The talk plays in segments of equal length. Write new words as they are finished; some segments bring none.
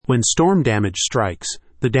When storm damage strikes,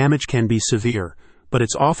 the damage can be severe, but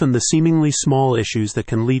it's often the seemingly small issues that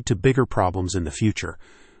can lead to bigger problems in the future.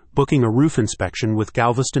 Booking a roof inspection with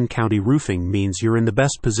Galveston County Roofing means you're in the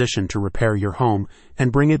best position to repair your home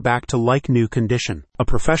and bring it back to like-new condition. A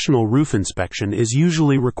professional roof inspection is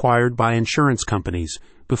usually required by insurance companies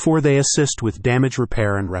before they assist with damage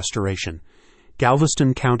repair and restoration.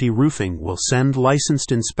 Galveston County Roofing will send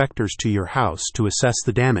licensed inspectors to your house to assess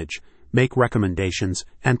the damage, make recommendations,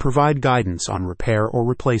 and provide guidance on repair or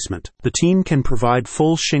replacement. The team can provide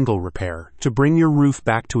full shingle repair to bring your roof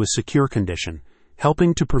back to a secure condition,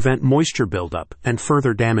 helping to prevent moisture buildup and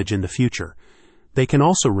further damage in the future. They can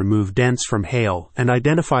also remove dents from hail and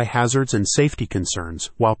identify hazards and safety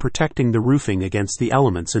concerns while protecting the roofing against the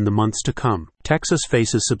elements in the months to come. Texas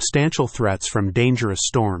faces substantial threats from dangerous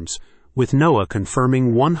storms, with NOAA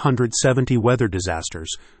confirming 170 weather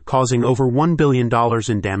disasters, causing over $1 billion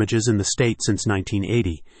in damages in the state since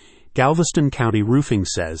 1980. Galveston County Roofing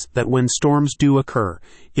says that when storms do occur,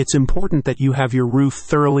 it's important that you have your roof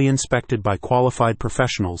thoroughly inspected by qualified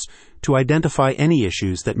professionals to identify any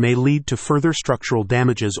issues that may lead to further structural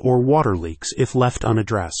damages or water leaks if left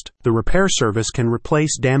unaddressed. The repair service can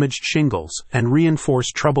replace damaged shingles and reinforce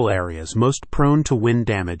trouble areas most prone to wind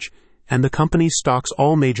damage, and the company stocks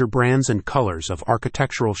all major brands and colors of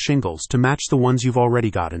architectural shingles to match the ones you've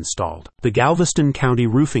already got installed. The Galveston County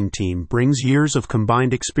Roofing team brings years of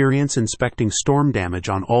combined experience inspecting storm damage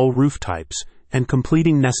on all roof types and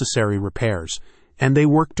completing necessary repairs, and they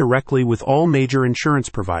work directly with all major insurance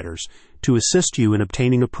providers to assist you in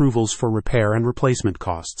obtaining approvals for repair and replacement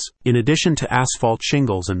costs. In addition to asphalt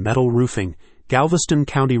shingles and metal roofing, Galveston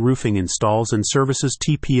County Roofing installs and services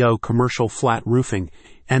TPO commercial flat roofing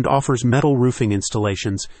and offers metal roofing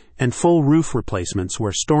installations and full roof replacements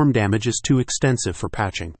where storm damage is too extensive for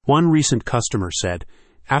patching. One recent customer said,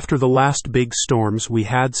 "After the last big storms, we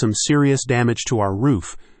had some serious damage to our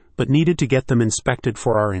roof, but needed to get them inspected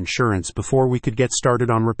for our insurance before we could get started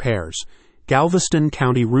on repairs. Galveston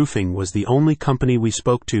County Roofing was the only company we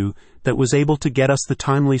spoke to that was able to get us the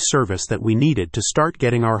timely service that we needed to start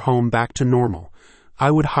getting our home back to normal. I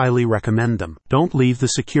would highly recommend them." Don't leave the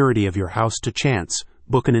security of your house to chance.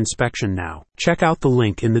 Book an inspection now. Check out the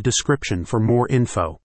link in the description for more info.